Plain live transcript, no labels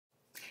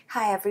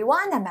Hi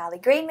everyone, I'm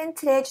GREYMOND.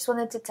 Today I just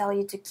wanted to tell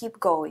you to keep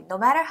going. No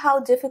matter how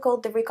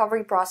difficult the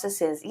recovery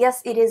process is,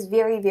 yes, it is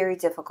very, very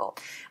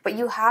difficult, but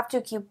you have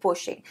to keep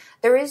pushing.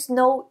 There is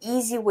no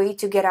easy way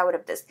to get out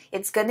of this.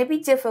 It's going to be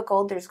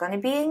difficult, there's going to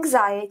be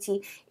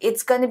anxiety,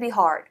 it's going to be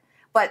hard.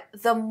 But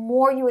the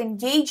more you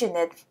engage in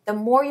it, the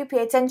more you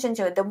pay attention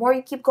to it, the more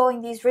you keep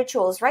going these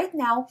rituals. Right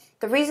now,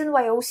 the reason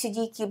why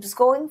OCD keeps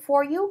going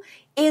for you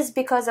is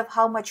because of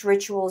how much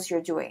rituals you're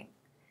doing.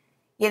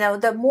 You know,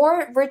 the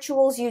more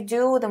rituals you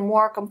do, the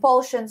more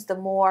compulsions, the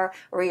more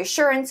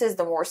reassurances,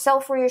 the more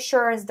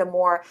self-reassurance, the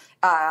more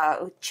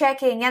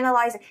checking,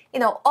 analyzing. You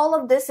know, all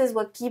of this is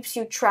what keeps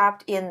you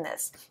trapped in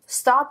this.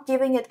 Stop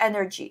giving it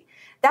energy.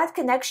 That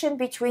connection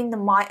between the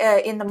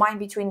mind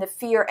between the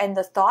fear and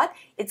the thought,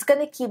 it's going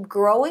to keep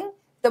growing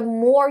the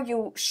more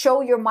you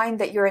show your mind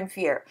that you're in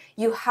fear.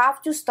 You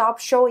have to stop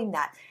showing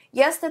that.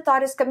 Yes, the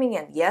thought is coming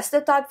in. Yes,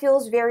 the thought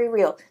feels very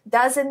real.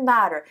 Doesn't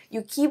matter.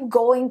 You keep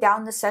going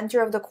down the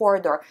center of the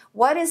corridor.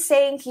 What is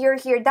saying here,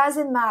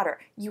 doesn't matter.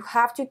 You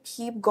have to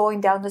keep going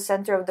down the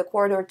center of the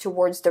corridor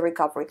towards the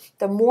recovery.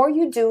 The more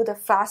you do, the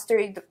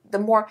faster, the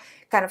more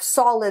kind of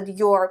solid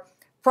your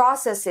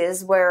process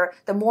is, where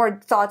the more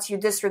thoughts you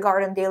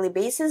disregard on a daily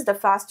basis, the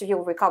faster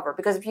you'll recover.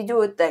 Because if you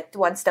do it like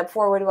one step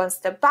forward, one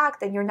step back,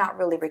 then you're not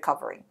really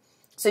recovering.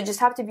 So you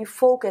just have to be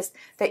focused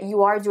that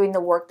you are doing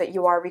the work, that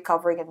you are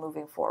recovering and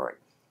moving forward.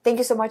 Thank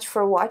you so much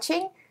for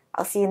watching.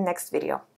 I'll see you in the next video.